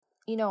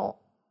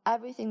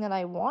everything that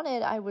I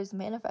wanted, I was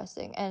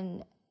manifesting,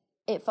 and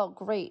it felt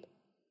great.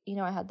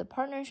 I had the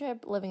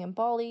partnership, living in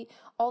Bali,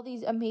 all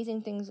these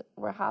amazing things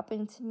were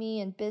happening to me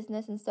in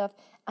business and stuff,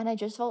 and I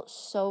just felt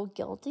so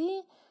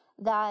guilty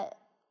that,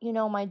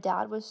 my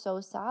dad was so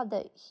sad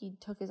that he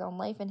took his own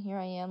life, and here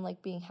I am,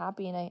 like, being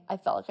happy, and I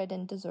felt like I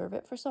didn't deserve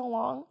it for so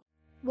long.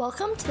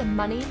 Welcome to the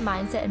Money,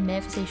 Mindset, and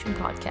Manifestation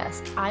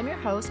Podcast. I'm your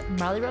host,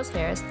 Marley Rose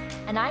Harris,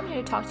 and I'm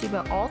here to talk to you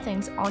about all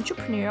things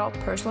entrepreneurial,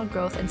 personal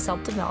growth, and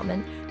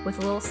self-development with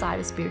a little side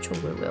of spiritual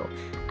woo-woo.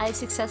 I have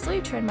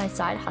successfully turned my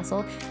side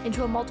hustle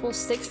into a multiple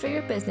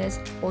six-figure business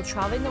while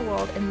traveling the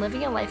world and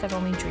living a life I've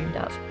only dreamed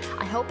of.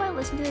 I hope by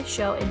listening to this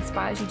show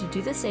inspires you to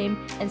do the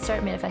same and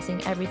start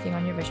manifesting everything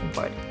on your vision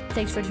board.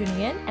 Thanks for tuning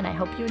in, and I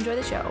hope you enjoy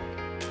the show.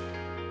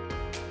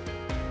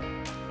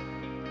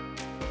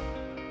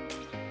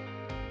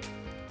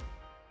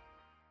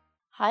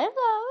 Hi, loves.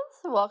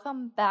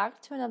 Welcome back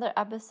to another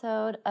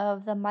episode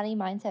of the Money,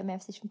 Mindset,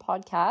 Manifestation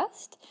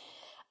Podcast.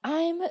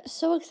 I'm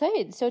so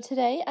excited. So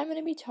today I'm going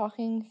to be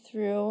talking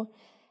through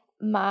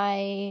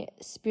my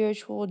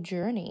spiritual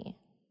journey.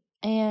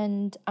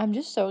 And I'm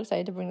just so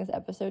excited to bring this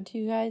episode to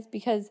you guys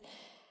because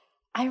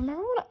I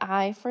remember when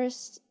I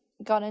first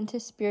got into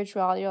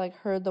spirituality or like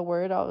heard the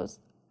word,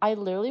 I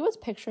literally was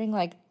picturing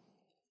like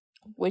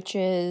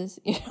witches,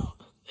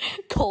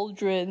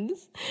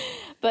 cauldrons.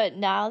 But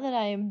now that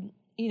I'm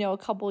a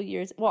couple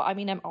years,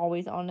 I'm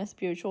always on a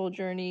spiritual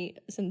journey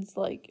since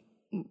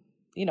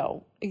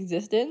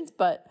existence,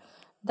 but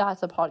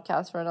that's a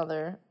story for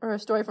another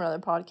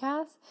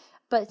podcast.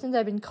 But since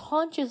I've been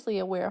consciously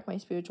aware of my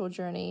spiritual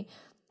journey,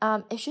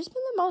 it's just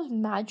been the most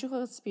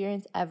magical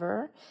experience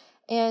ever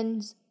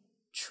and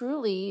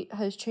truly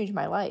has changed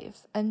my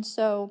life. And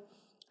so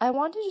I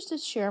wanted just to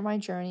share my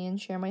journey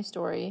and share my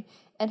story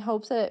in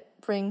hopes that it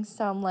brings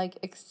some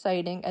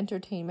exciting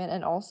entertainment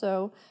and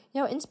also,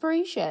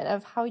 inspiration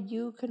of how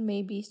you could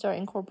maybe start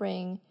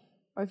incorporating,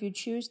 or if you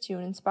choose to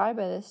and inspired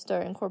by this,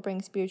 start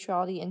incorporating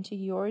spirituality into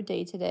your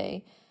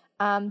day-to-day,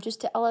 just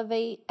to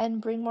elevate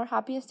and bring more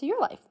happiness to your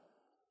life.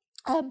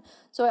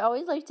 So I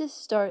always like to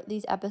start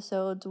these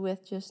episodes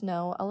with just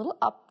a little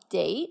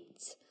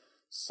update.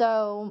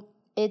 So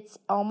it's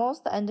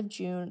almost the end of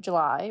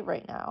July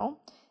right now.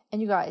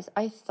 And you guys,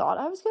 I thought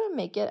I was going to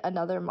make it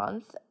another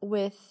month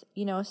with,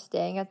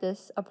 staying at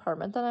this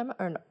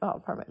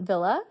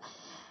villa.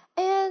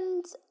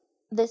 And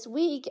this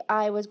week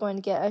I was going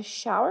to get a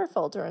shower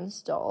filter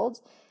installed.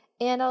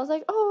 And I was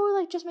like,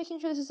 just making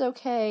sure this is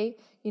okay.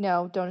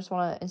 Don't just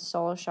want to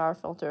install a shower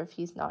filter if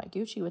he's not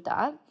Gucci with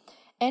that.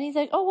 And he's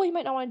like, you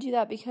might not want to do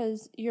that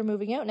because you're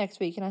moving out next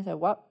week. And I said,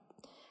 what?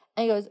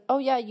 And he goes,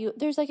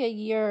 there's a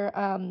year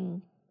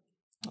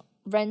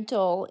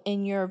rental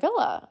in your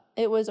villa.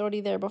 It was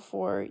already there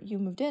before you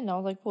moved in. And I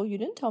was like, well, you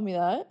didn't tell me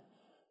that.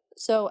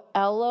 So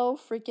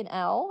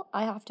L,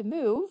 I have to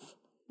move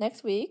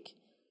next week.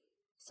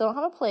 So I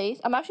don't have a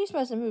place. I'm actually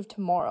supposed to move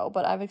tomorrow,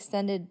 but I've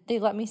extended. They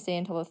let me stay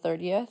until the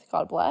 30th.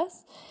 God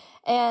bless.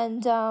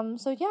 And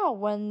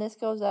when this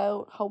goes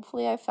out,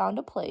 hopefully I found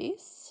a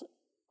place.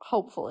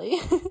 Hopefully.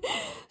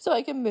 So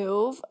I can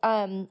move.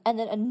 And then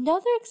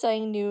another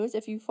exciting news,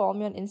 if you follow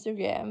me on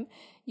Instagram,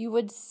 you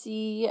would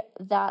see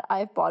that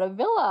I've bought a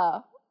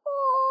villa.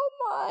 Oh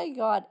my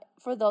God.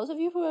 For those of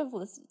you who have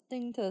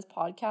listened to this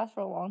podcast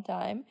for a long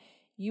time,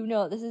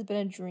 this has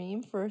been a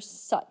dream for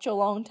such a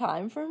long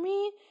time for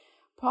me.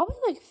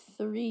 Probably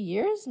 3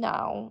 years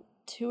now,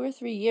 2 or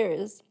 3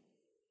 years.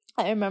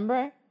 I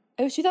remember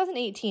it was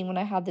 2018 when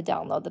I had the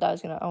download that I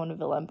was going to own a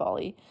villa in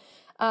Bali.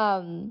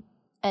 And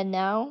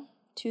now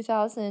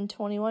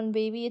 2021,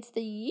 baby, it's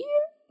the year.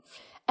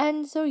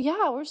 And so,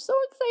 we're so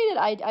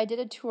excited. I did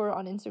a tour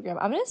on Instagram.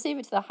 I'm going to save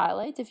it to the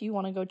highlights if you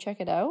want to go check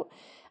it out.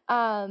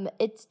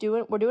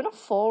 We're doing a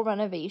full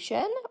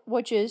renovation,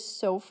 which is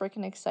so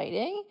freaking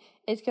exciting.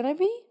 It's going to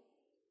be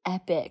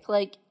epic.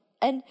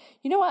 And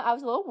you know what? I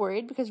was a little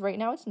worried because right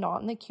now it's not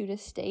in the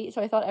cutest state.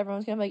 So I thought everyone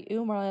was going to be like,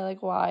 ooh, Marley,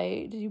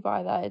 why did you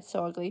buy that? It's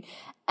so ugly.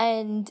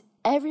 And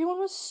everyone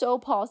was so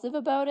positive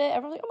about it.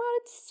 Everyone's like, oh my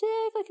God, it's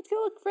sick. It's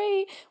going to look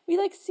great. We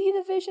see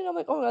the vision. I'm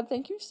like, oh my God,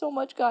 thank you so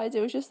much, guys.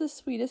 It was just the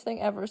sweetest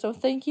thing ever. So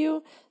thank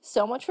you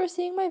so much for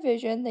seeing my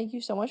vision. Thank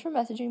you so much for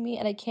messaging me.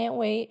 And I can't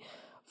wait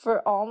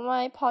for all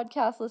my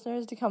podcast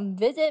listeners to come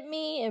visit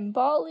me in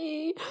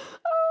Bali.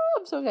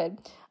 I'm so excited.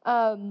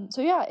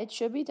 It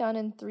should be done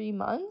in 3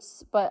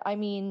 months, but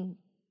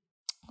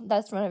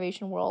that's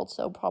renovation world,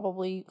 so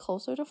probably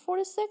closer to 4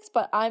 to 6,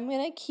 but I'm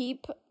going to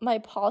keep my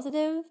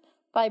positive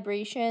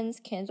vibrations,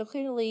 cancel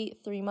clear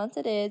delete, 3 months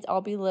it is.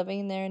 I'll be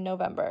living there in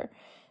November.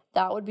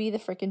 That would be the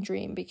freaking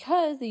dream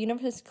because the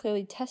universe is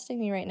clearly testing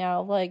me right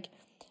now.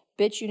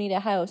 Bitch, you need a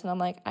house. And I'm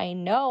like, I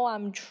know,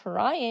 I'm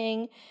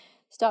trying.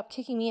 Stop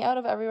kicking me out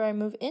of everywhere I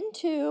move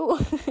into.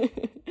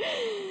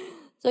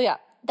 So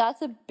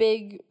that's a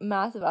big,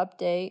 massive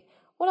update.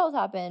 What else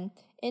happened?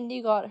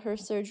 Indy got her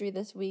surgery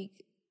this week.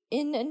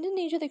 In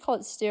Indonesia, they call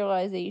it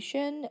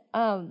sterilization.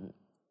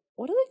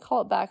 What do they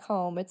call it back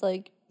home? It's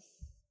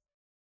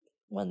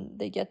when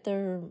they get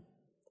their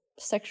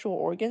sexual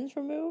organs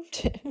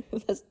removed.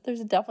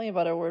 There's definitely a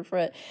better word for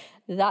it.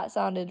 That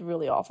sounded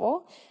really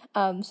awful.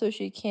 So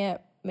she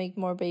can't make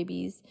more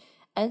babies.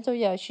 And so,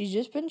 yeah, she's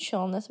just been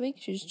chilling this week.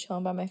 She's just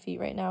chilling by my feet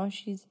right now.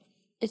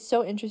 It's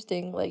so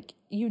interesting. Like,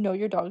 you know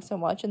your dog so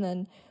much, and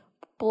then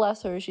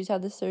bless her, she's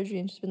had this surgery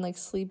and she's been like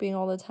sleeping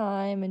all the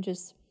time, and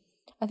just,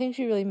 I think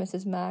she really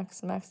misses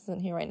Max. Max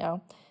isn't here right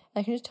now.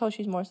 I can just tell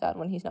she's more sad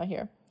when he's not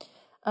here.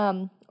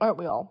 Aren't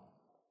we all?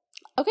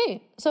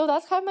 Okay, so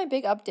that's kind of my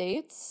big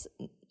updates.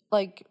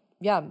 Like,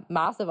 yeah,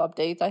 massive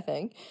updates, I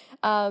think.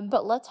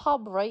 But let's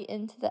hop right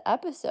into the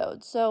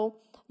episode. So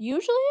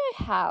usually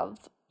I have,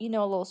 a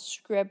little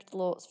script,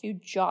 a few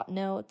jot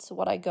notes,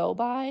 what I go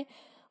by.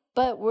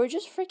 But we're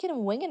just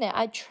freaking winging it.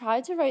 I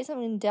tried to write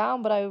something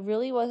down, but I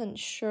really wasn't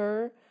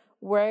sure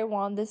where I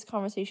wanted this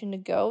conversation to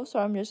go. So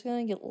I'm just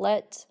going to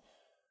let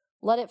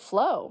it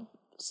flow.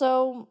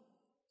 So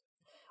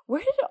where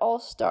did it all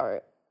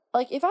start?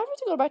 Like, if I were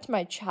to go back to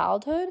my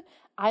childhood,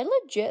 I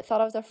legit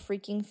thought I was a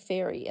freaking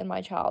fairy in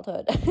my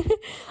childhood.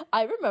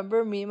 I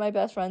remember me and my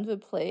best friends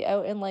would play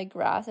out in, like,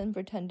 grass and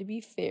pretend to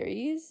be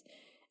fairies.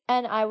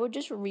 And I would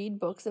just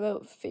read books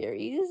about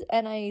fairies.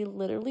 And I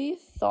literally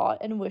thought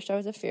and wished I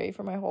was a fairy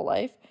for my whole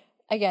life.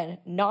 Again,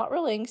 not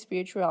relating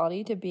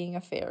spirituality to being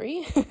a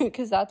fairy,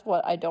 because that's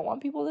what I don't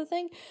want people to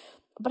think.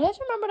 But I just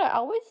remembered I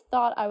always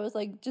thought I was,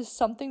 like, just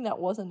something that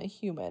wasn't a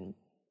human.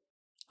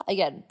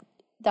 Again,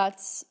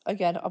 that's,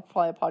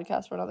 probably a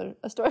podcast for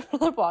a story for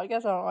another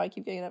podcast. I don't know why I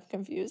keep getting that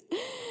confused.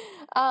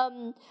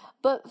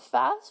 But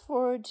fast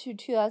forward to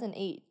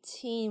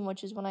 2018,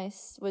 which is when I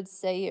would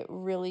say it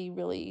really,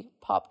 really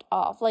popped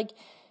off. Like,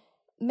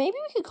 maybe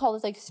we could call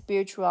this, like,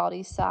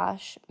 spirituality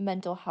 /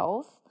 mental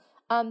health,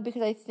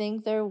 because I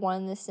think they're one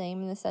and the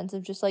same in the sense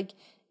of just, like,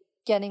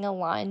 getting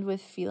aligned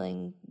with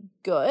feeling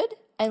good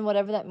and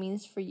whatever that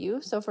means for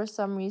you. So for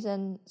some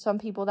reason, some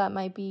people that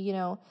might be,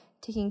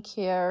 taking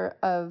care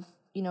of,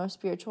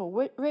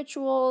 spiritual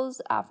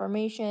rituals,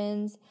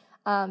 affirmations,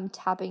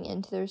 tapping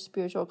into their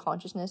spiritual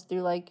consciousness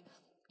through, like,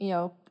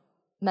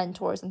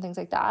 mentors and things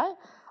like that.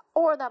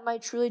 Or that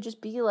might truly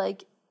just be,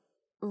 like,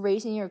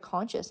 raising your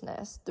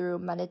consciousness through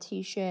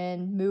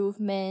meditation,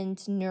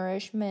 movement,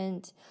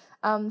 nourishment.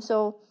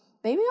 So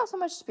maybe not so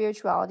much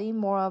spirituality,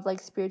 more of,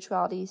 like,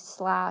 spirituality /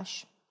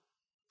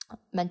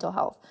 mental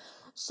health.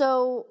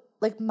 So,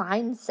 like, my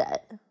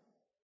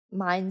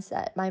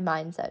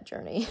mindset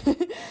journey.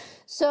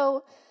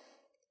 So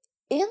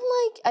in,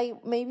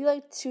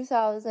 like,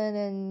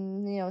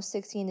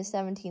 2016 to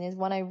 17 is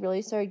when I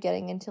really started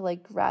getting into,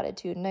 like,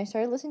 gratitude, and I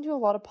started listening to a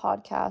lot of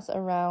podcasts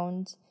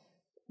around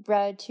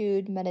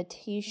gratitude,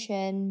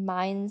 meditation,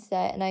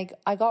 mindset, and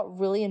I got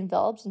really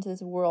enveloped into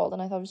this world,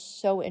 and I thought it was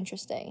so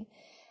interesting.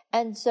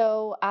 And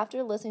so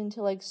after listening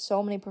to, like,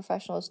 so many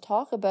professionals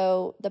talk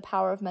about the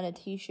power of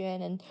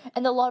meditation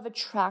and the law of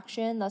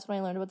attraction, that's when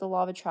I learned about the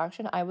law of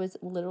attraction, I was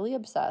literally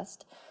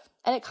obsessed.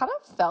 And it kind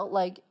of felt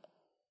like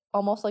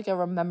almost like a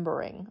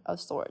remembering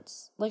of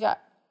sorts. Like,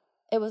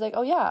 it was like,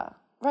 oh yeah,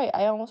 right,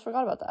 I almost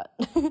forgot about that.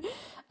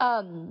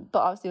 But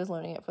obviously I was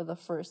learning it for the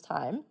first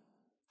time.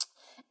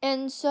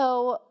 And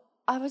so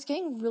I was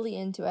getting really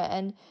into it,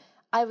 and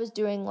I was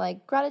doing,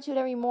 like, gratitude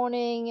every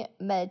morning,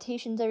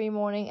 meditations every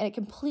morning, and it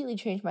completely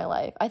changed my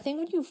life. I think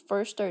when you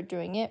first start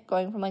doing it,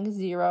 going from, like,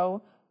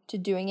 0 to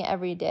doing it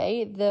every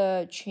day,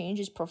 the change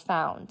is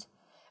profound,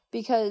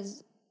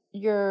 because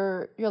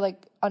you're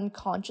like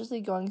unconsciously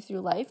going through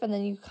life, and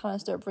then you kind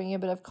of start bringing a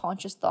bit of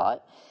conscious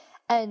thought,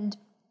 and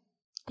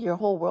your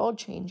whole world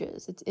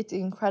changes. It's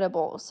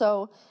incredible.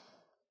 So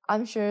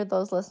I'm sure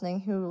those listening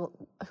who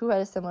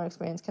had a similar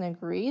experience can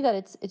agree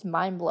that it's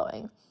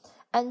mind-blowing.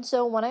 And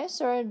so when I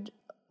started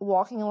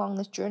walking along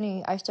this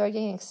journey, I started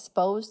getting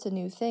exposed to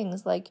new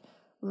things like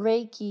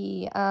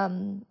Reiki.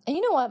 And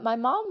you know what? My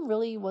mom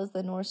really was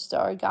the North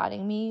Star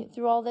guiding me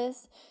through all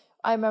this.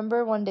 I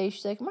remember one day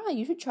she's like, "Ma,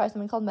 you should try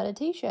something called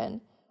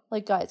meditation."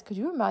 Like, guys, could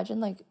you imagine,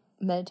 like,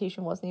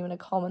 meditation wasn't even a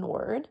common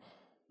word?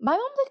 My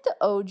mom's like the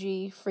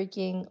OG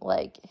freaking,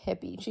 like,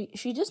 hippie.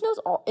 She just knows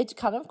all. It's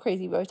kind of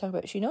crazy. We always talk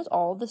about it. She knows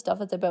all the stuff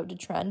that's about to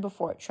trend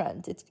before it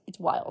trends. It's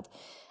wild.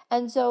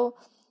 And so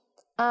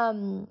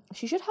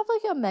she should have,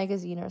 like, a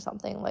magazine or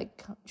something,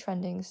 like,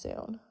 trending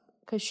soon,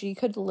 because she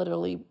could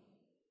literally,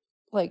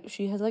 like,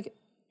 she's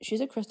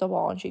a crystal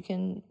ball and she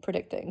can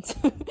predict things.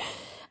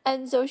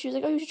 And so she was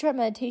like, "Oh, you should try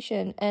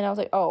meditation." And I was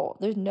like, "Oh,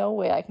 there's no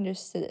way I can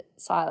just sit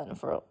silent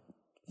for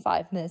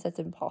 5 minutes. That's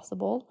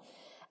impossible."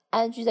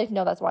 And she's like,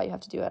 "No, that's why you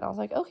have to do it." And I was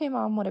like, "Okay,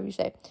 Mom, whatever you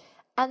say."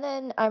 And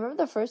then I remember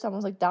the first time I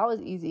was like, that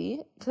was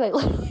easy, because I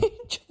literally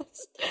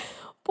just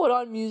put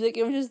on music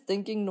and was just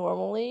thinking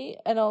normally.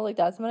 And I was like,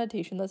 that's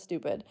meditation, that's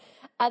stupid.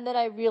 And then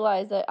I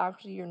realized that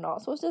actually you're not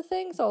supposed to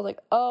think. So I was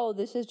like, oh,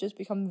 this has just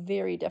become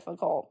very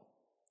difficult.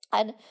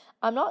 And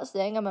I'm not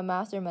saying I'm a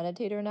master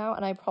meditator now,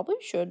 and I probably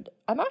should.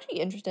 I'm actually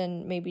interested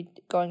in maybe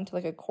going to,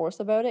 like, a course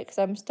about it, because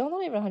I'm still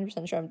not even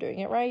 100% sure I'm doing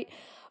it right.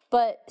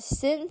 But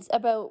since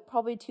about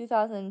probably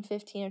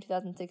 2015 or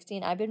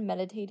 2016, I've been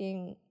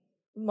meditating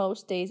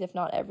most days, if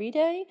not every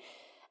day.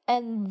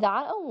 And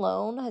that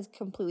alone has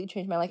completely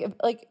changed my life.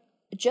 Like,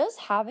 just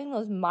having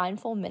those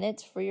mindful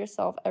minutes for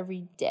yourself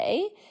every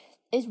day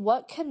is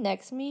what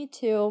connects me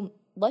to,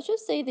 let's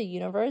just say the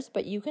universe,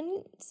 but you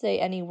can say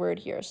any word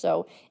here.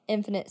 So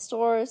infinite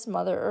source,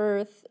 Mother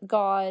Earth,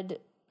 God,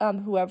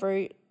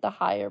 whoever the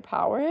higher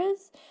power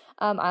is.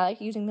 I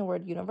like using the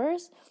word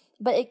universe,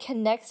 but it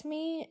connects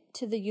me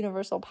to the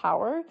universal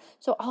power.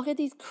 So I'll get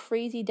these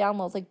crazy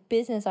downloads, like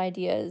business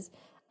ideas,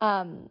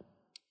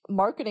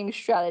 marketing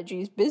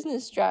strategies,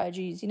 business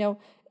strategies,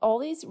 all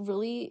these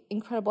really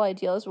incredible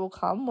ideas will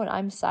come when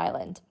I'm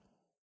silent.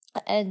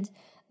 And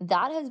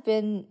that has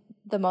been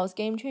the most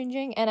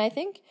game-changing. And I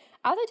think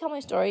as I tell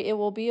my story, it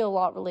will be a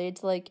lot related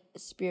to like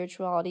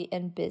spirituality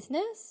and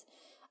business,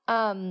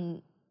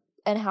 and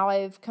how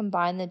I've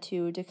combined the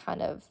two to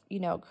kind of,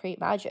 create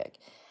magic.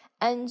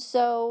 And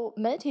so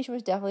meditation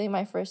was definitely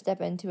my first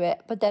step into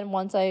it. But then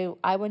once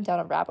I went down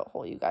a rabbit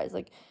hole, you guys,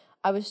 like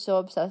I was so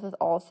obsessed with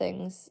all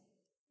things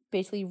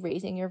basically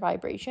raising your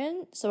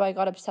vibration. So I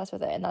got obsessed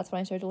with it. And that's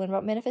when I started to learn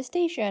about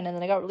manifestation. And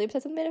then I got really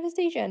obsessed with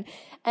manifestation.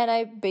 And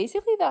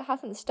that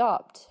hasn't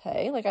stopped.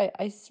 Hey, like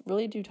I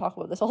really do talk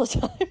about this all the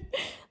time.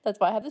 That's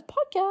why I have this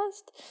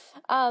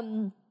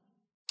podcast.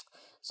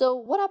 So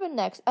what happened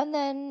next? And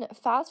then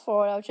fast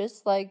forward, I was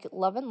just like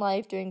loving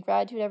life, doing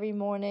gratitude every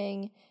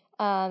morning,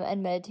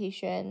 and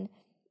meditation.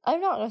 I'm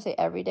not going to say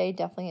every day,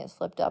 definitely it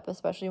slipped up,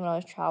 especially when I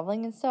was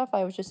traveling and stuff.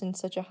 I was just in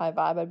such a high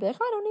vibe. I'd be like,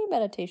 I don't need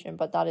meditation,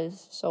 but that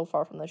is so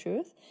far from the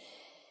truth.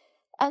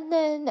 And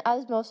then,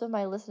 as most of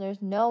my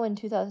listeners know, in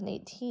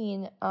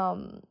 2018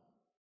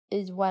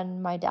 is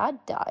when my dad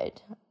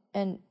died.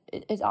 And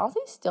it's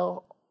honestly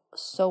still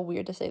so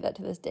weird to say that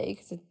to this day,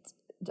 because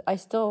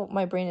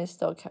my brain is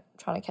still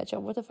trying to catch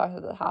up with the fact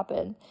that it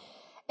happened.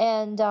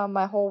 And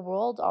my whole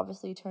world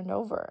obviously turned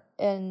over.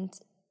 And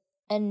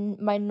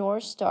my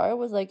North Star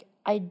was like,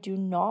 I do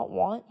not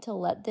want to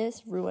let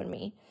this ruin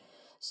me.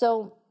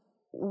 So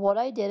what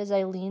I did is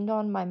I leaned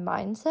on my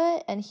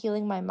mindset and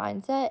healing my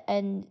mindset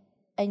and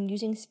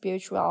using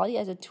spirituality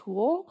as a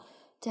tool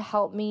to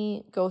help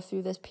me go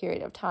through this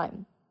period of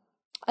time.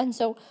 And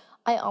so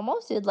I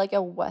almost did like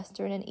a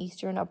Western and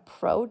Eastern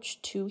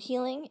approach to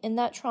healing in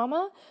that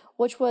trauma,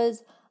 which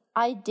was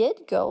I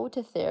did go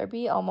to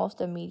therapy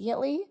almost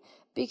immediately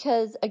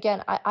because,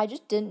 again, I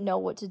just didn't know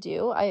what to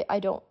do. I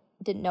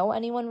didn't know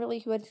anyone really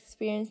who had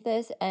experienced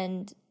this,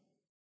 and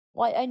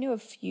I knew a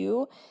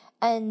few,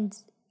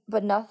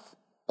 but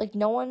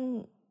no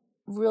one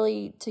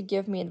really to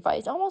give me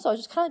advice. Almost I was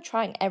just kind of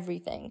trying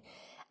everything.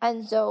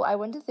 And so I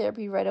went to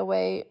therapy right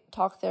away,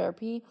 talk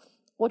therapy,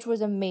 which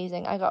was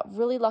amazing. I got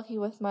really lucky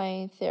with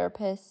my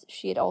therapist.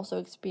 She had also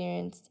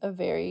experienced a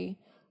very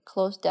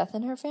close death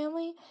in her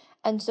family.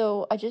 And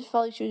so I just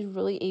felt like she was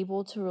really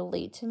able to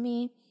relate to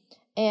me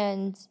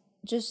and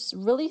just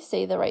really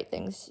say the right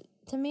things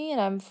to me. And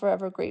I'm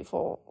forever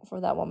grateful for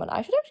that woman.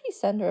 I should actually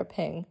send her a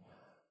ping.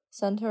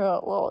 Send her a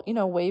little,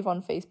 wave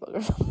on Facebook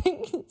or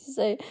something to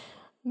say,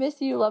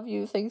 miss you, love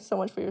you, thanks so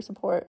much for your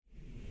support.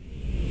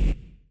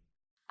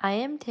 I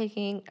am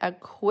taking a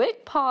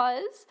quick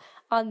pause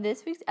on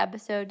this week's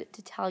episode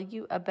to tell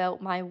you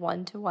about my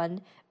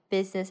one-to-one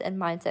business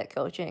and mindset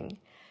coaching.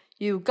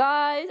 You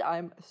guys,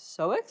 I'm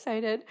so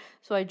excited.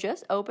 So I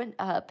just opened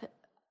up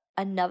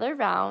another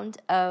round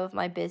of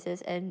my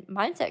business and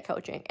mindset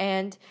coaching,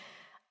 and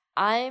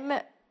I'm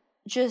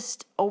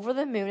just over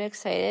the moon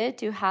excited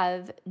to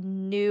have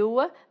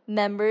new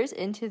members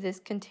into this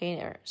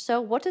container.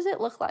 So what does it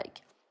look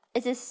like?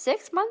 It's a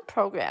 6-month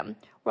program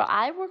where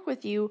I work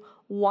with you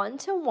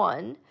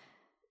one-to-one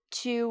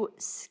to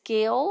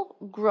scale,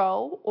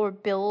 grow, or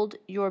build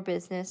your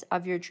business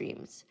of your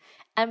dreams.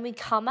 And we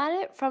come at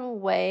it from a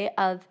way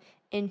of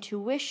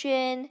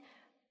intuition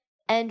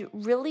and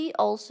really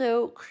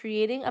also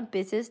creating a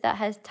business that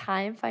has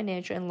time,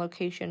 financial, and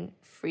location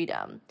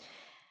freedom.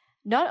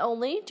 Not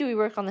only do we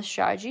work on the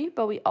strategy,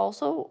 but we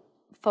also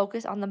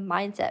focus on the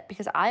mindset,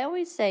 because I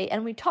always say,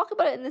 and we talk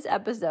about it in this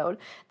episode,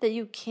 that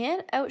you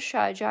can't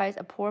out-strategize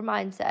a poor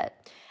mindset.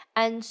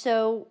 And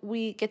so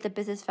we get the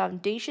business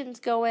foundations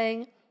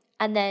going,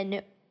 and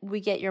then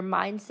we get your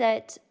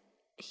mindset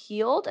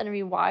healed and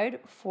rewired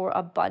for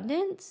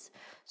abundance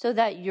so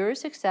that your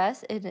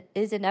success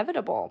is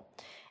inevitable.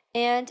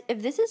 And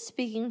if this is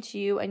speaking to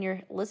you and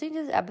you're listening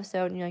to this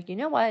episode and you're like, you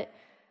know what?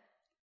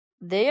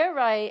 They are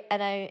right,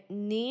 and I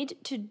need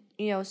to,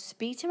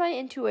 speak to my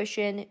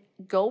intuition,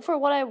 go for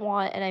what I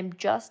want, and I'm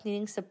just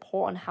needing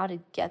support on how to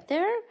get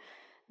there,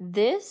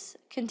 this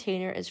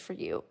container is for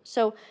you.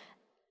 So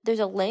there's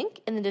a link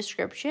in the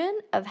description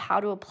of how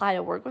to apply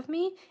to work with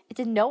me.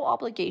 It's a no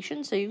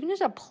obligation, so you can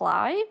just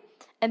apply,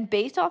 and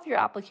based off your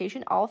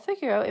application, I'll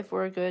figure out if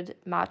we're a good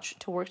match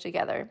to work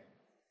together.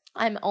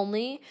 I'm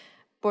only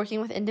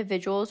working with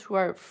individuals who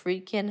are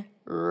freaking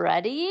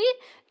ready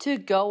to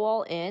go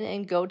all in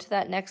and go to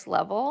that next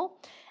level.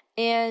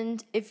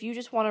 And if you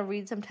just want to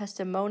read some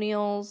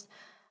testimonials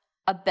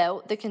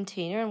about the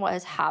container and what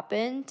has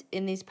happened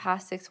in these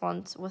past 6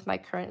 months with my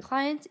current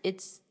clients,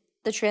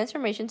 the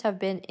transformations have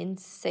been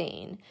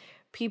insane.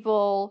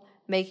 People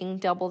making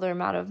double their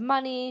amount of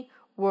money,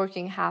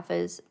 working half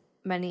as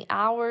many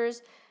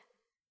hours,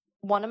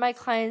 one of my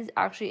clients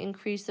actually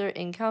increased their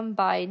income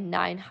by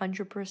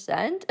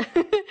 900%.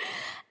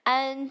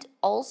 And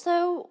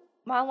also,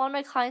 a lot of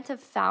my clients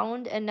have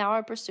found and now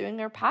are pursuing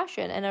their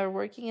passion and are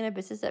working in a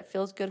business that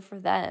feels good for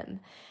them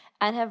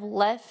and have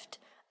left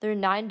their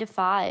 9 to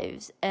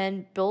 5s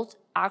and built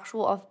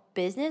a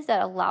business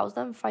that allows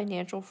them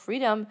financial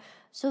freedom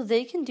so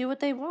they can do what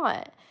they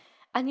want.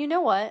 And you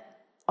know what?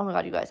 Oh my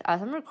God, you guys,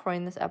 as I'm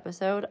recording this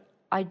episode,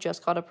 I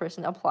just got a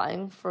person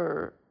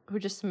who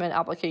just submitted an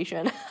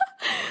application.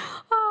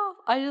 Oh,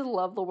 I just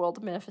love the world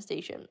of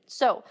manifestation.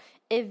 So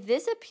if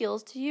this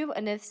appeals to you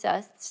and if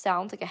this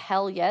sounds like a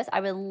hell yes,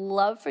 I would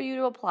love for you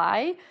to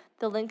apply.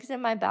 The link is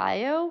in my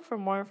bio for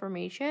more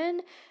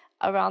information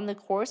around the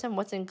course and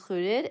what's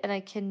included, and I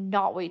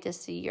cannot wait to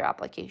see your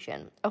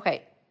application.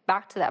 Okay,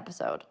 back to the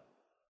episode.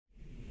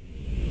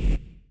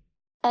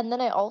 And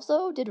then I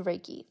also did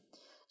Reiki.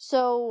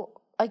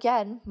 So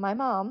again, my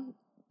mom,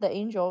 the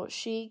angel,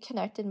 she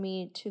connected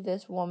me to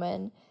this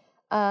woman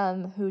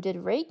who did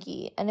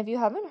Reiki. And if you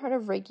haven't heard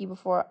of Reiki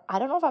before, I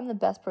don't know if I'm the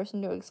best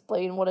person to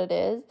explain what it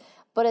is,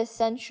 but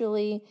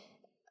essentially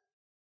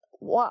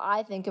what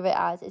I think of it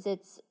as is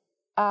it's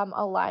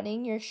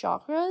aligning your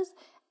chakras,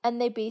 and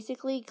they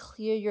basically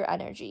clear your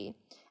energy.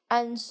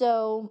 And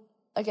so,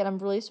 again, I'm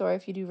really sorry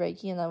if you do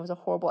Reiki and that was a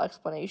horrible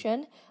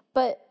explanation,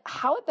 but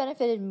how it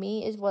benefited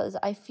me was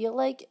I feel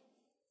like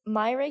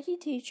my Reiki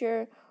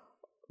teacher,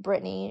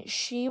 Brittany,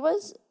 she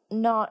was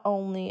not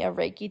only a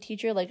Reiki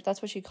teacher, like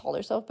that's what she called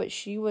herself, but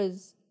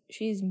she's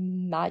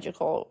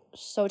magical,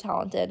 so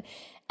talented.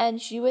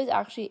 And she was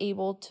actually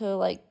able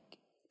to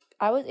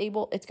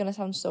it's going to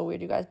sound so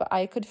weird, you guys, but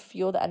I could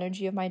feel the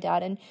energy of my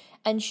dad.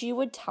 And she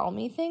would tell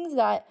me things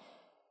that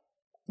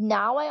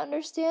now I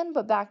understand,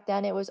 but back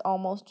then it was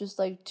almost just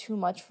like too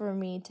much for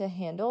me to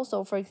handle.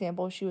 So for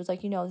example, she was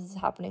like, this is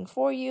happening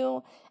for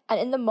you. And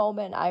in the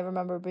moment, I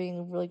remember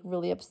being really,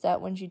 really upset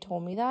when she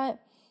told me that.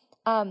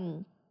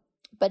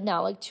 But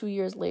now, like 2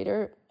 years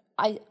later,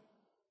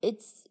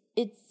 it's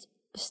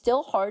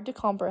still hard to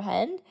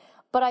comprehend,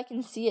 but I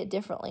can see it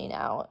differently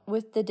now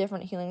with the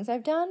different healings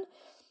I've done.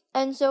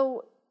 And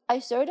so I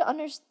started to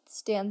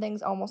understand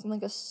things almost on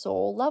like a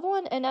soul level,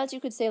 and as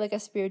you could say, like a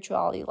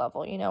spirituality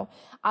level.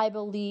 I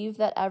believe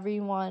that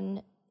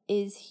everyone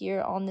is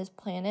here on this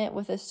planet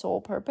with a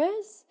soul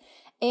purpose.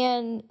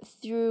 And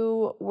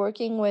through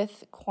working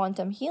with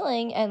quantum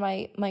healing and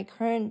my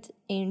current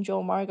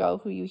angel, Margot,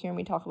 who you hear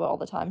me talk about all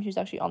the time, she's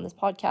actually on this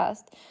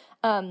podcast,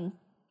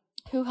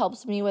 who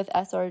helps me with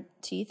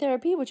SRT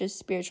therapy, which is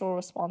spiritual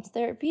response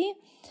therapy.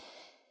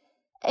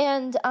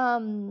 And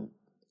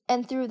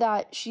through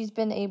that, she's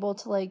been able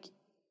to like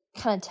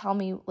kind of tell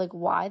me like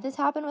why this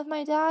happened with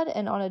my dad.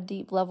 And on a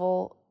deep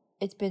level,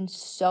 it's been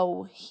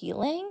so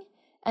healing.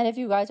 And if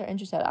you guys are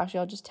interested, actually,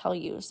 I'll just tell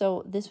you.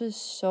 So this was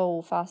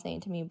so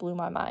fascinating to me, blew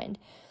my mind.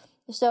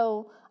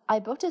 So I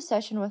booked a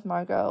session with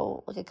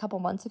Margot like a couple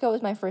months ago. It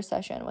was my first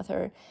session with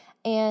her.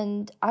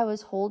 And I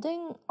was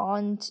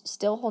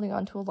still holding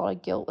on to a lot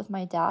of guilt with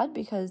my dad,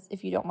 because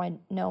if you don't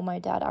know, my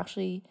dad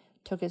actually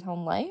took his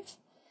own life.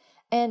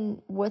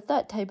 And with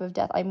that type of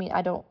death, I mean,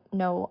 I don't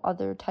know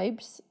other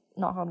types,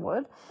 knock on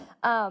wood.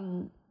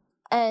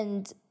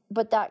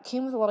 But that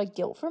came with a lot of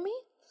guilt for me.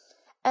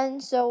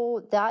 And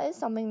so that is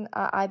something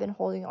I've been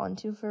holding on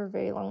to for a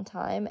very long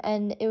time.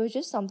 And it was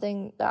just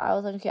something that I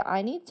was like, okay,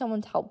 I need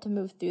someone's help to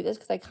move through this,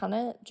 because I kind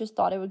of just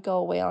thought it would go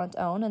away on its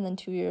own. And then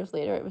 2 years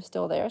later, it was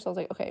still there. So I was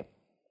like, okay.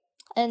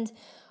 And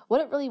what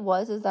it really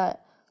was is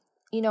that,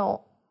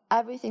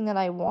 everything that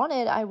I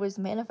wanted, I was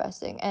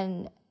manifesting,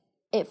 and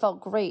it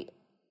felt great.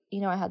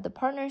 I had the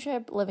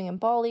partnership, living in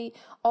Bali,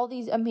 all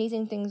these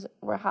amazing things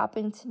were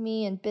happening to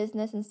me in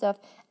business and stuff.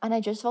 And I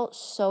just felt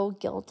so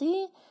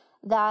guilty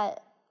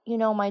that,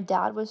 my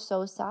dad was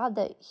so sad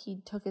that he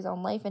took his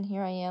own life, and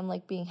here I am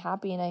like being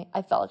happy, and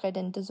I felt like I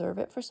didn't deserve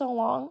it for so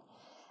long.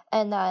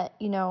 And that,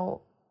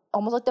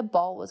 almost like the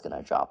ball was going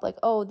to drop, like,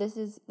 oh, this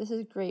is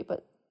great,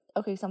 but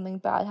okay, something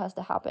bad has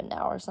to happen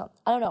now or something.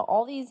 I don't know.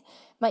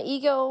 My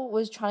ego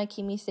was trying to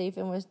keep me safe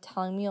and was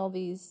telling me all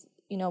these,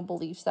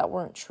 beliefs that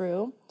weren't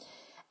true.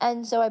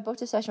 And so I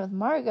booked a session with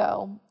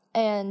Margot,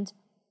 and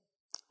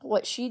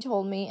what she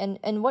told me,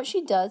 and what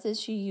she does is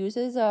she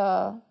uses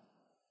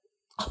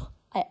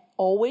I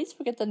always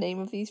forget the name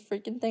of these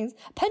freaking things.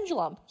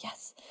 Pendulum,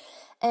 yes.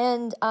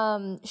 And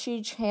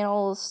she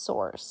channels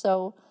Source.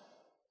 So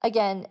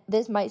again,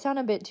 this might sound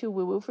a bit too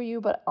woo-woo for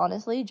you, but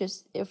honestly,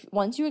 just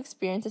once you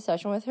experience a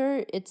session with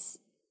her, it's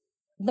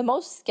the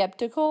most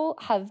skeptical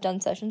have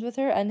done sessions with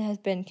her and has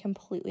been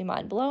completely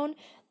mind blown.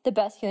 The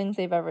best healings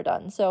they've ever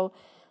done. So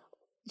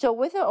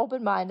with an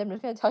open mind, I'm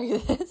just going to tell you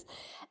this.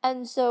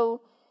 And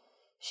so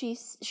she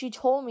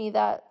told me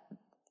that,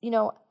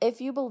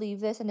 if you believe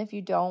this and if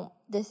you don't,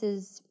 this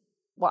is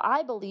what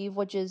I believe,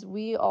 which is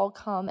we all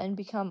come and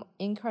become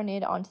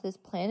incarnated onto this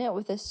planet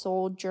with a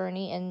soul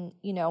journey and,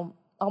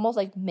 almost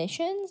like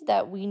missions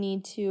that we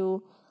need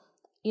to,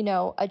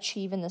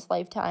 achieve in this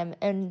lifetime,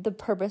 and the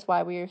purpose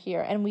why we are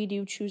here. And we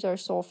do choose our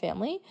soul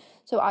family.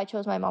 So I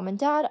chose my mom and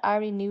dad.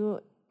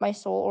 My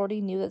soul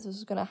already knew that this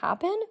was going to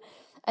happen.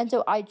 And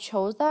so I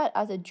chose that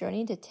as a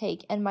journey to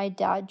take, and my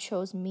dad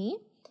chose me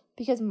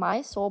because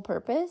my sole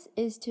purpose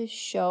is to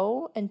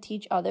show and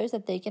teach others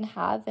that they can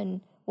have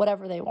and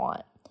whatever they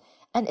want.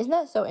 And isn't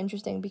that so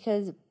interesting?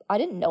 Because I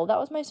didn't know that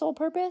was my sole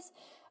purpose,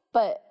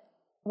 but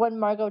when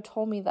Margot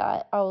told me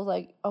that, I was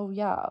like, oh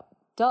yeah,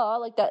 duh.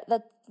 Like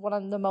that's what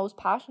I'm the most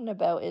passionate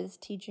about, is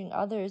teaching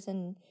others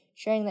and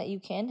sharing that you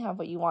can have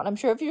what you want. I'm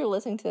sure if you're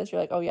listening to this, you're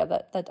like, oh yeah,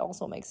 that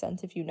also makes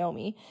sense if you know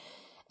me.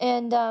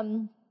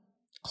 And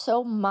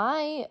so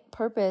my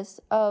purpose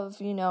of,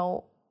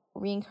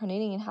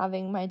 reincarnating and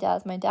having my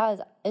dad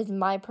is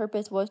my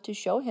purpose was to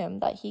show him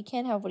that he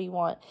can have what he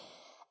wants.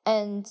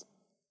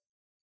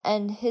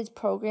 And his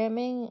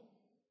programming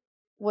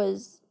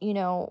was,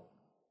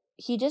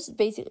 he just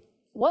basically,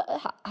 what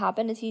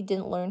happened is he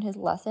didn't learn his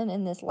lesson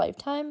in this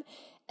lifetime,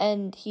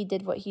 and he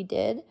did what he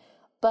did.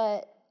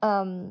 But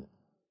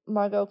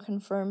Margot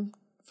confirmed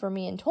for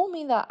me and told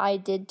me that I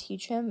did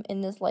teach him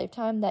in this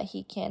lifetime that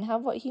he can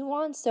have what he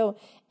wants. So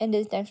in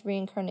his next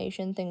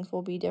reincarnation, things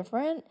will be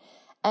different.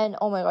 And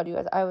oh my God, you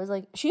guys, I was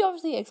like, she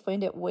obviously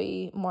explained it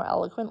way more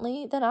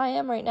eloquently than I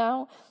am right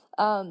now.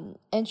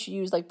 And she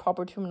used like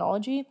proper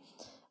terminology,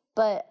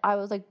 but I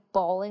was like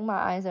bawling my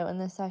eyes out in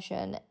this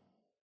session.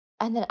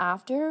 And then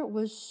after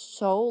was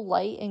so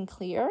light and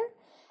clear.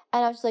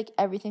 And I was like,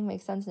 everything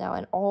makes sense now.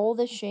 And all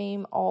the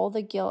shame, all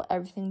the guilt,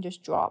 everything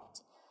just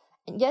dropped.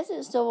 And yes,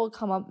 it still will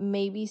come up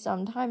maybe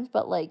sometimes,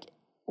 but like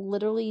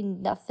literally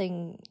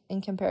nothing in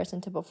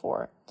comparison to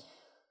before.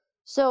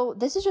 So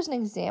this is just an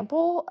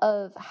example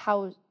of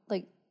how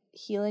like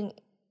healing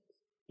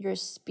your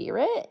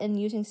spirit and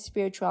using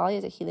spirituality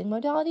as a healing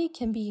modality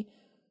can be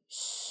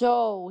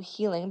so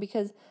healing,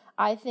 because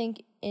I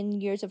think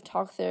in years of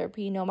talk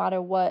therapy, no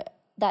matter what,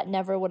 that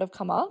never would have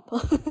come up.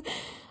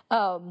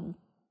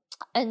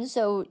 And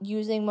so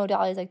using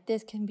modalities like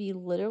this can be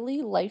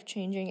literally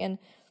life-changing.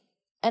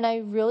 And I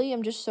really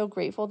am just so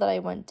grateful that I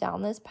went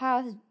down this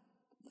path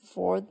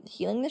for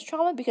healing this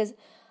trauma, because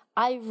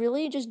I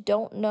really just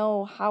don't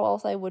know how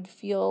else I would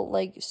feel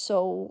like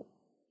so,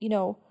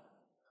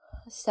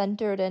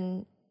 centered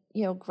and,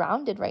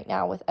 grounded right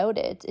now without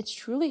it. It's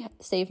truly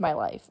saved my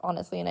life,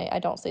 honestly, and I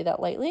don't say that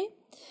lightly.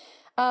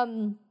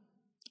 Wow,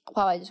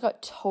 I just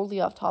got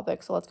totally off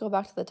topic, so let's go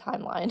back to the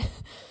timeline.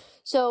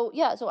 So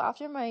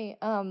after my,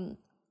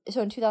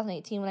 so in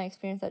 2018, when I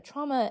experienced that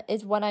trauma,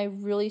 is when I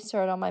really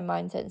started on my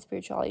mindset and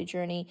spirituality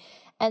journey.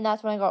 And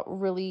that's when I got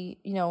really,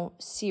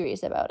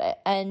 serious about it.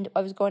 And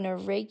I was going to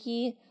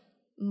Reiki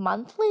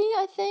monthly,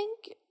 I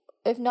think,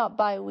 if not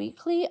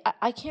bi-weekly.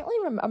 I can't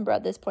really remember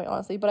at this point,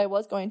 honestly, but I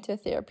was going to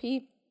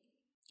therapy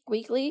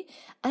weekly,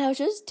 and I was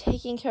just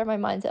taking care of my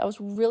mindset. I was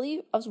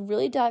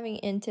really diving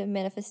into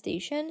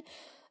manifestation.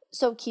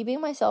 So keeping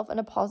myself in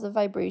a positive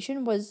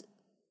vibration was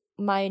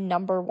my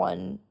number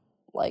one,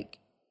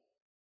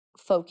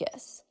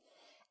 focus.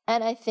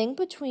 And I think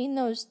between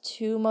those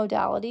two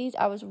modalities,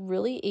 I was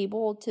really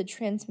able to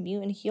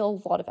transmute and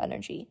heal a lot of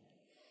energy.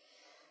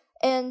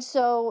 And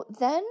so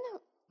then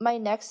my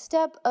next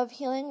step of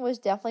healing was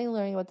definitely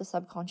learning about the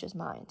subconscious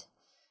mind.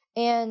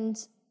 And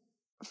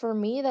for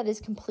me, that is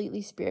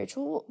completely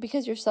spiritual,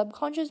 because your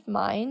subconscious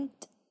mind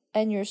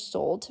and your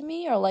soul to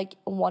me are like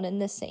one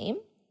and the same.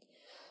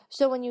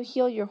 So when you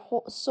heal your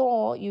whole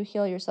soul, you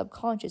heal your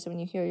subconscious. And when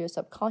you heal your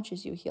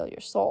subconscious, you heal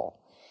your soul.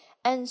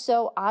 And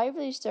so I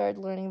really started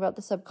learning about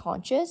the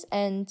subconscious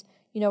and,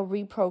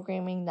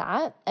 reprogramming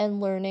that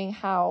and learning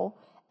how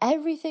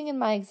everything in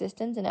my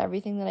existence and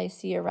everything that I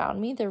see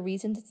around me, the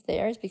reasons it's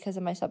there is because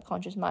of my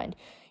subconscious mind.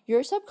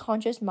 Your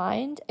subconscious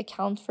mind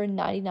accounts for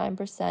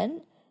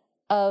 99%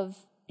 of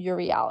your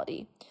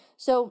reality.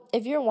 So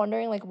if you're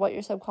wondering what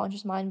your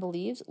subconscious mind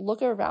believes,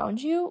 look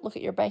around you, look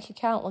at your bank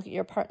account, look at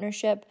your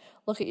partnership,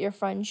 look at your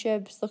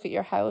friendships, look at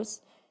your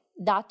house.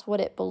 That's what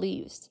it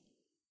believes.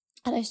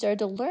 And I started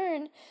to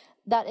learn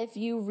that if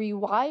you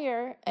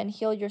rewire and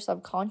heal your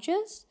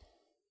subconscious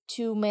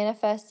to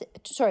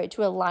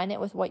align it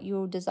with what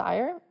you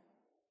desire,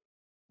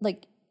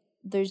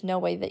 there's no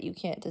way that you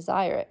can't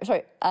desire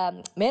it.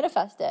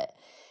 Manifest it.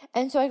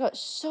 And so I got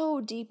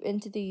so deep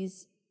into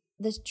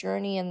this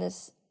journey and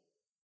this,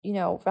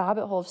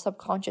 rabbit hole of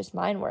subconscious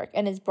mind work,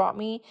 and it's brought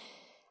me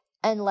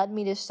and led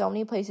me to so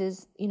many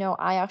places.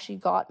 I actually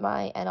got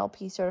my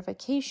NLP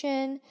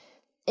certification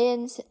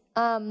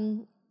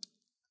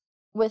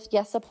with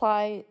Yes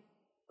Supply.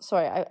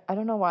 Sorry, I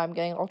don't know why I'm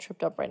getting all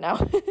tripped up right now.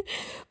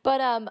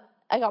 But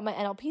I got my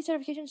NLP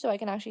certification so I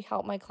can actually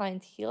help my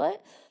clients heal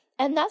it.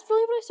 And that's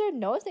really what I started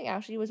noticing,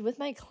 actually, was with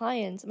my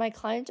clients. My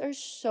clients are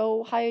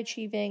so high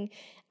achieving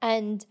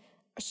and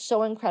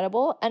so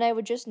incredible. And I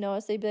would just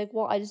notice they'd be like,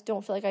 well, I just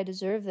don't feel like I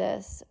deserve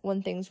this.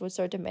 When things would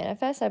start to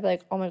manifest, I'd be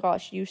like, oh my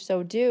gosh, you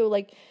so do.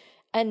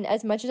 And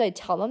as much as I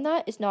tell them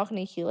that, it's not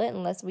going to heal it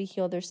unless we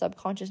heal their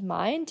subconscious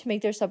mind to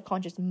make their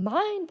subconscious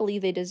mind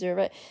believe they deserve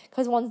it.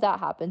 Because once that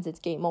happens, it's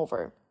game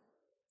over.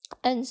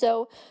 And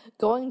so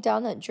going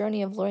down that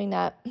journey of learning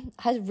that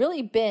has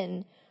really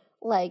been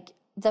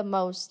the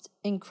most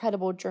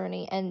incredible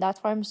journey. And that's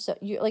why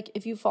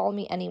if you follow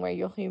me anywhere,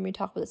 you'll hear me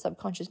talk about the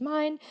subconscious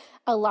mind,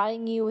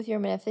 aligning you with your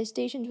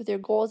manifestations, with your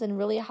goals, and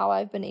really how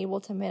I've been able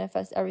to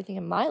manifest everything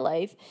in my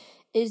life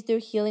is through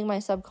healing my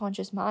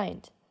subconscious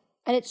mind.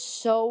 And it's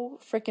so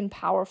freaking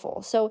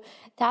powerful. So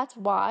that's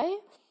why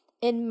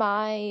in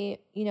my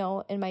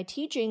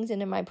teachings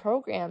and in my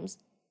programs,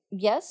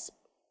 yes,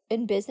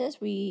 in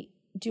business, we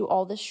do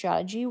all the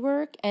strategy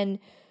work and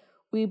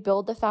we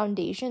build the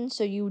foundation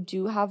so you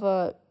do have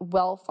a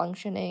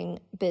well-functioning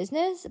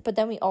business, but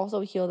then we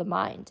also heal the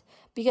mind.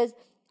 Because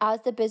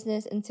as the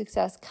business and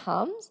success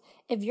comes,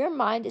 if your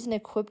mind isn't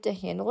equipped to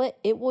handle it,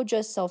 it will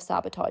just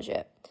self-sabotage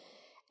it.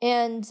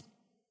 And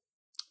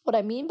what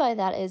I mean by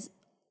that is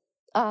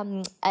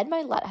Ed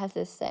Mylett has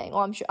this saying.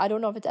 Well, I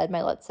don't know if it's Ed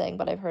Mylett's saying,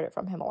 but I've heard it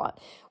from him a lot,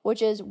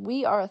 which is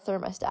we are a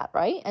thermostat,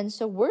 right? And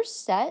so we're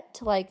set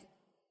to like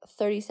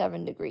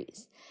 37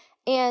 degrees.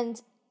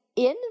 And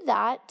in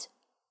that,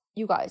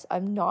 you guys,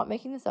 I'm not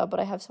making this up, but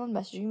I have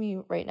someone messaging me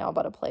right now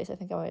about a place. I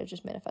think I might have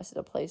just manifested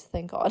a place.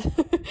 Thank God.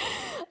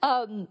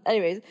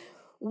 Anyways,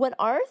 when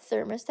our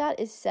thermostat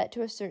is set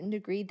to a certain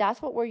degree, that's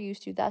what we're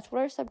used to. That's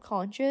what our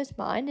subconscious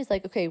mind is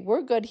like, okay,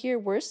 we're good here.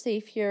 We're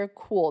safe here.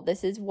 Cool.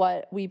 This is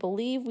what we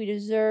believe we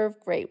deserve.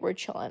 Great. We're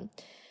chilling.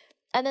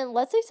 And then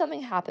let's say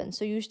something happens.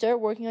 So you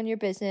start working on your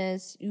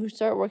business. You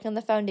start working on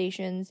the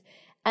foundations.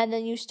 And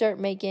then you start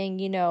making,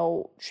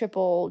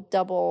 triple,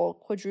 double,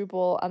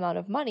 quadruple amount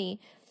of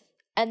money.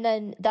 And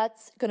then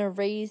that's going to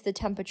raise the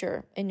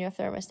temperature in your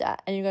thermostat.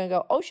 And you're going to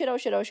go, oh shit, oh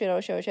shit, oh shit, oh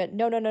shit, oh shit.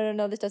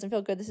 No, this doesn't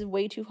feel good. This is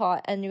way too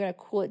hot. And you're going to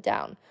cool it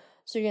down.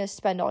 So you're going to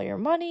spend all your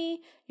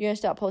money. You're going to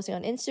stop posting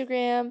on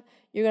Instagram.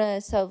 You're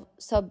going to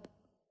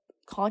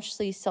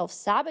subconsciously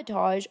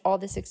self-sabotage all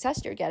the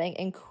success you're getting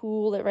and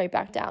cool it right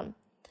back down.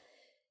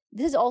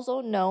 This is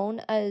also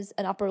known as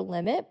An Upper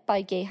Limit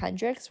by Gay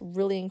Hendricks,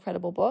 really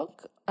incredible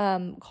book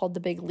called The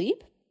Big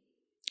Leap.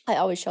 I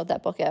always shout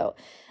that book out.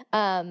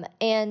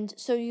 And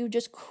so you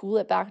just cool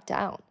it back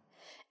down.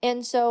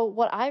 And so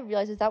what I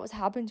realized is that was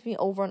happening to me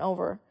over and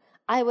over.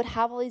 I would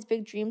have all these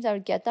big dreams, I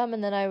would get them,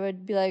 and then I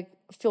would be like,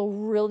 feel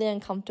really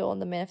uncomfortable in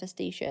the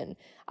manifestation.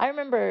 I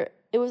remember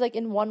it was like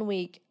in 1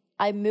 week,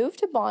 I moved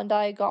to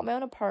Bondi, got my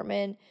own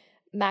apartment,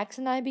 Max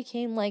and I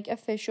became like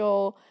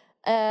official.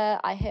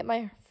 I hit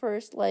my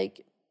first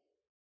like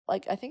I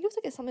think it was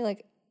like something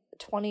like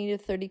 20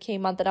 to 30K a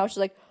month, and I was just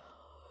like,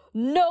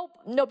 Nope.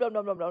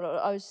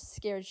 I was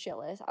scared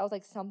shitless. I was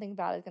like, something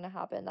bad is going to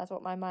happen. That's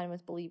what my mind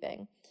was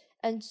believing.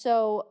 And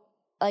so,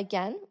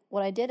 again,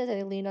 what I did is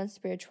I leaned on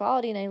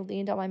spirituality and I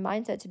leaned on my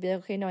mindset to be like,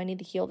 okay, no, I need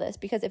to heal this.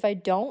 Because if I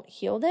don't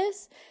heal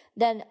this,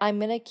 then I'm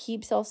going to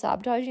keep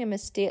self-sabotaging. I'm going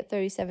to stay at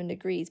 37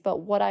 degrees. But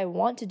what I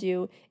want to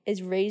do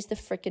is raise the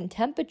freaking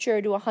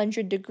temperature to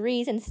 100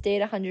 degrees and stay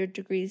at 100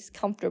 degrees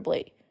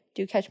comfortably.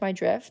 Do you catch my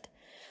drift?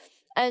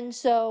 And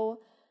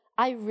so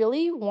I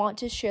really want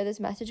to share this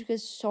message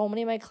because so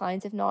many of my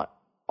clients, if not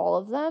all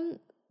of them,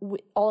 we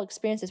all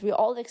experience this. We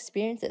all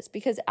experience this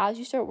because as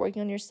you start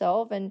working on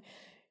yourself and,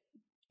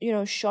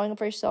 showing up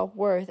for your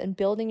self-worth and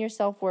building your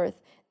self-worth,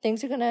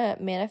 things are going to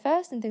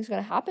manifest and things are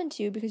going to happen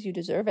to you because you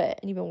deserve it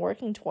and you've been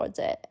working towards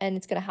it, and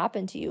it's going to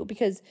happen to you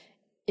because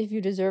if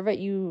you deserve it,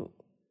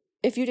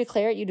 if you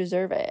declare it, you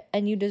deserve it,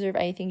 and you deserve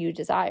anything you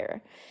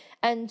desire.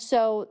 And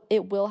so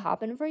it will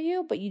happen for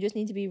you, but you just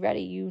need to be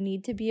ready. You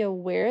need to be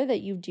aware that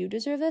you do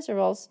deserve this, or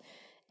else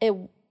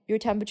your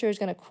temperature is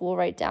going to cool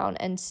right down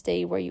and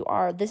stay where you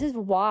are. This is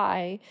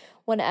why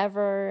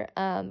whenever,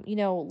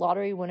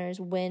 lottery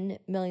winners win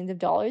millions of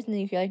dollars and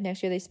then you feel like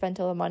next year they spent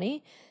all the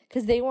money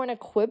because they weren't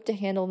equipped to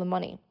handle the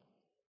money.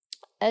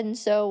 And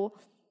so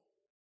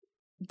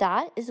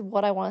that is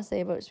what I want to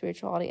say about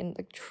spirituality and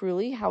like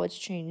truly how it's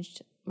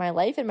changed my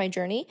life and my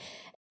journey.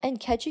 And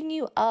catching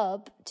you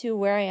up to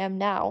where I am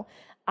now,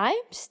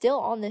 I'm still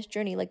on this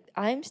journey. Like,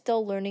 I'm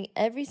still learning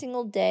every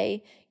single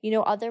day,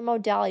 other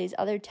modalities,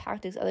 other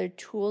tactics, other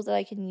tools that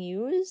I can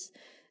use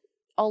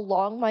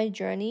along my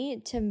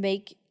journey to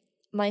make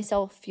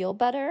myself feel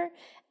better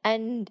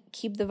and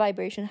keep the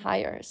vibration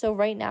higher. So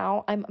right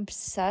now, I'm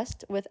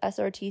obsessed with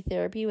SRT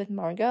therapy with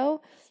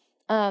Margot.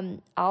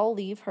 I'll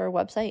leave her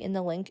website in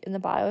the link in the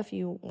bio if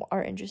you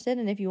are interested.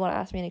 And if you want to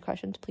ask me any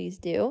questions, please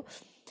do.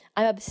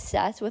 I'm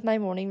obsessed with my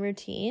morning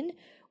routine,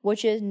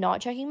 which is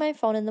not checking my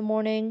phone in the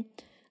morning,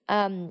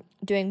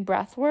 doing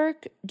breath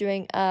work,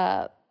 doing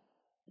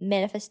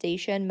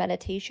manifestation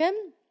meditation,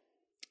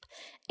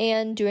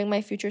 and doing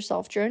my future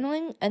self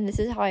journaling. And this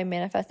is how I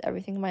manifest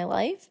everything in my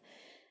life.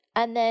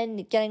 And then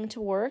getting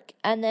to work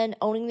and then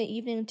owning the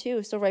evening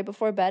too. So right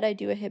before bed, I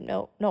do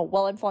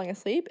while I'm falling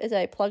asleep is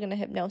I plug in a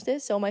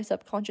hypnosis so my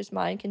subconscious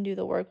mind can do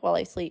the work while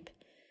I sleep.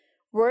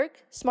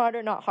 Work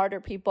smarter, not harder,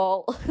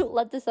 people.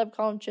 Let the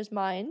subconscious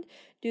mind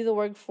do the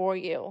work for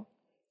you.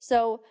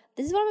 So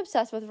this is what I'm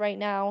obsessed with right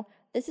now.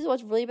 This is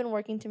what's really been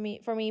working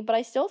for me, but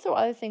I still throw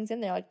other things in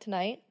there. Like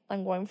tonight,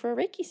 I'm going for a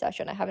Reiki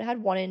session. I haven't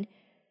had one in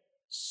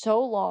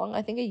so long.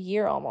 I think a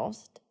year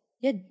almost.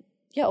 Yeah,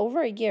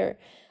 over a year.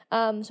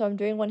 So I'm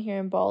doing one here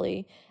in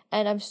Bali.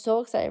 And I'm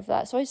so excited for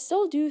that. So I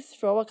still do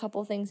throw a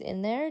couple things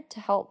in there to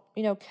help,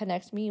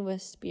 connect me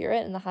with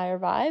spirit and the higher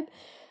vibe.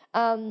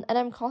 And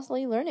I'm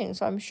constantly learning.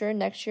 So I'm sure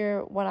next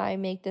year when I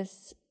make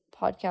this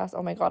podcast,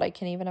 oh my God, I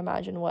can't even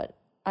imagine what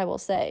I will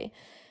say.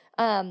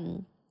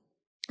 And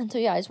so,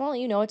 yeah, I just want to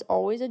let you know it's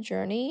always a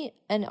journey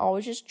and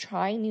always just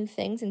trying new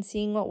things and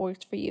seeing what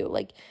works for you.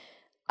 Like,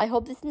 I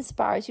hope this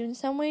inspires you in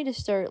some way to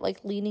start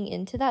like leaning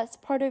into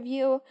that part of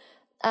you.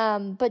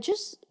 But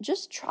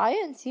just try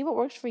it and see what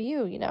works for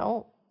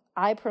you.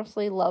 I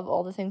personally love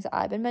all the things that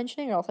I've been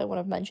mentioning, or else I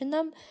wouldn't have mentioned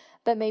them.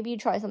 But maybe you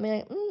try something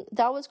like,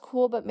 that was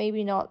cool, but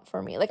maybe not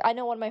for me. Like, I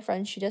know one of my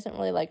friends, she doesn't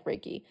really like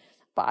Reiki,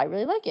 but I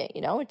really like it.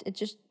 It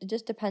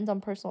just depends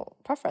on personal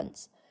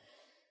preference.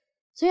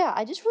 So yeah,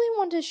 I just really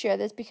wanted to share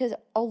this because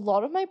a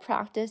lot of my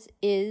practice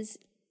is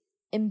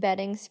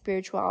embedding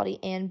spirituality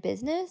and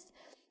business.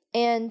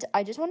 And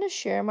I just want to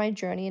share my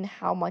journey and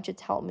how much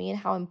it's helped me and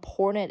how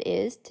important it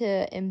is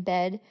to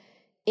embed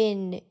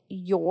in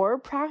your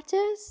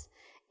practice.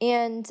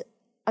 And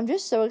I'm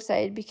just so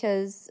excited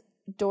because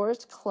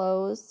doors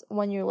close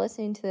when you're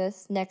listening to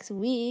this next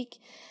week.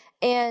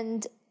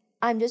 And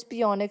I'm just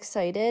beyond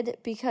excited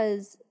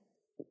because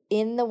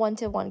in the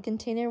one-to-one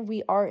container,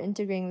 we are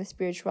integrating the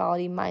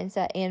spirituality,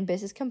 mindset, and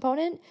business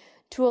component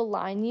to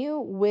align you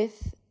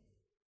with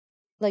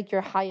like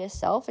your highest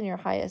self and your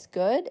highest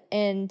good,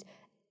 and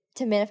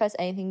to manifest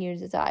anything you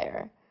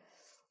desire.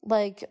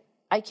 Like,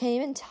 I can't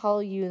even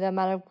tell you the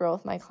amount of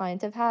growth my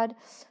clients have had.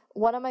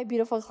 One of my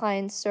beautiful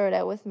clients started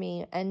out with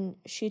me and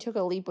she took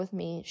a leap with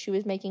me. She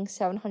was making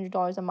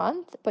 $700 a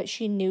month, but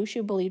she knew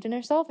she believed in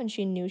herself and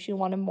she knew she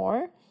wanted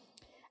more.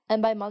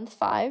 And by month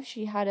 5,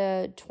 she had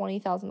a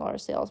 $20,000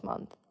 sales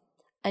month.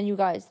 And you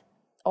guys,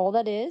 all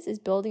that is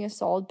building a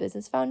solid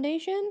business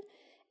foundation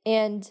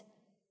and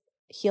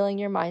healing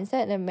your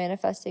mindset and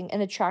manifesting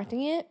and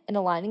attracting it and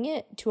aligning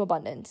it to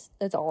abundance.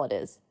 That's all it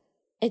is.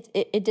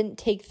 It didn't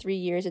take 3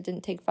 years. It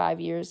didn't take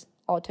 5 years.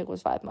 All it took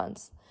was 5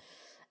 months.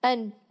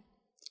 And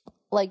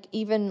like,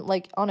 even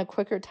like on a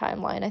quicker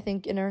timeline, I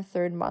think in her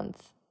 3rd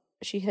month,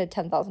 she hit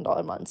a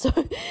 $10,000 month. So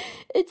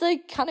it's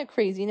like kind of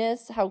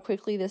craziness how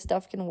quickly this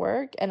stuff can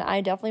work. And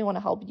I definitely want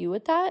to help you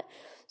with that.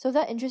 So if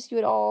that interests you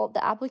at all,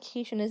 the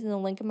application is in the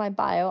link in my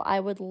bio. I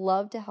would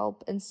love to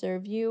help and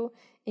serve you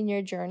in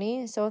your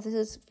journey. So if this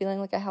is feeling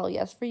like a hell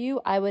yes for you,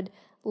 I would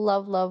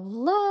love, love,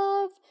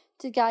 love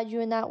to guide you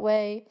in that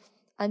way.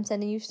 I'm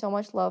sending you so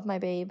much love, my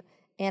babe.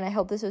 And I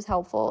hope this was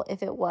helpful.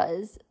 If it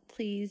was,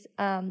 please,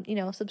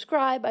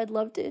 subscribe. I'd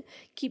love to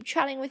keep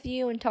chatting with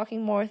you and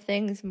talking more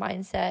things,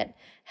 mindset,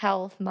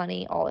 health,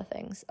 money, all the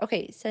things.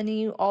 Okay, sending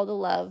you all the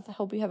love. I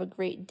hope you have a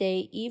great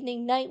day,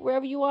 evening, night,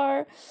 wherever you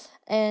are.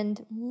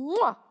 And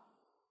mwah!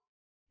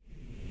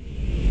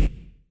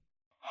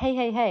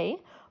 Hey.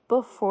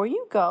 Before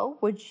you go,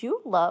 would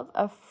you love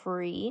a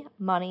free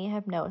money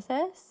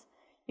hypnosis?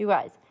 You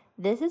guys,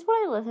 this is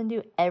what I listen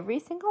to every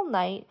single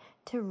night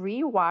to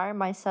rewire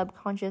my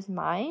subconscious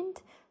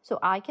mind so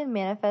I can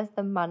manifest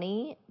the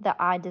money that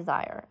I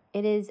desire.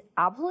 It is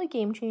absolutely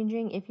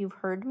game-changing. If you've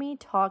heard me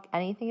talk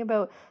anything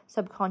about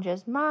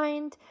subconscious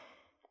mind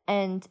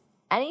and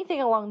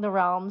anything along the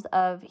realms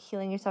of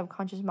healing your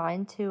subconscious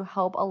mind to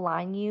help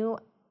align you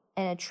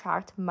and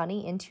attract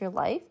money into your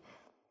life,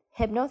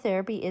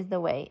 hypnotherapy is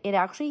the way. It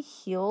actually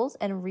heals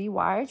and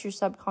rewires your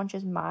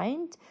subconscious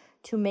mind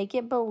to make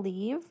it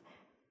believe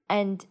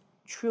and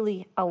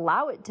truly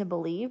allow it to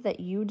believe that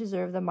you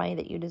deserve the money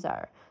that you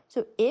desire.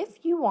 So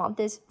if you want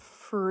this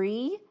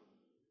free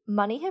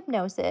money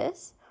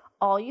hypnosis,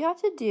 all you have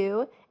to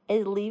do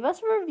is leave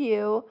us a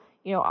review,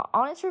 an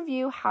honest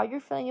review, how you're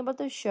feeling about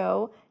the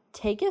show,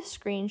 take a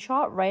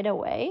screenshot right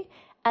away,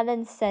 and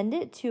then send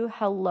it to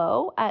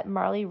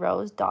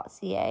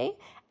hello@marleyrose.ca,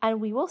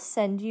 and we will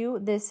send you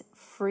this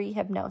free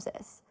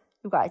hypnosis.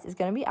 You guys, it's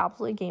going to be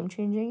absolutely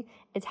game-changing.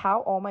 It's how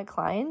all my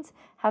clients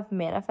have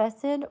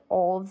manifested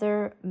all of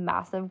their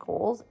massive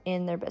goals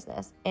in their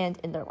business and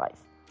in their life.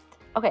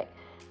 Okay,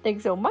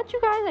 thanks so much, you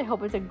guys. I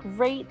hope it's a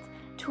great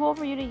tool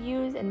for you to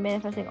use in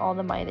manifesting all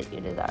the money that you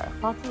desire.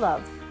 Lots of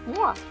love.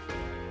 Mwah!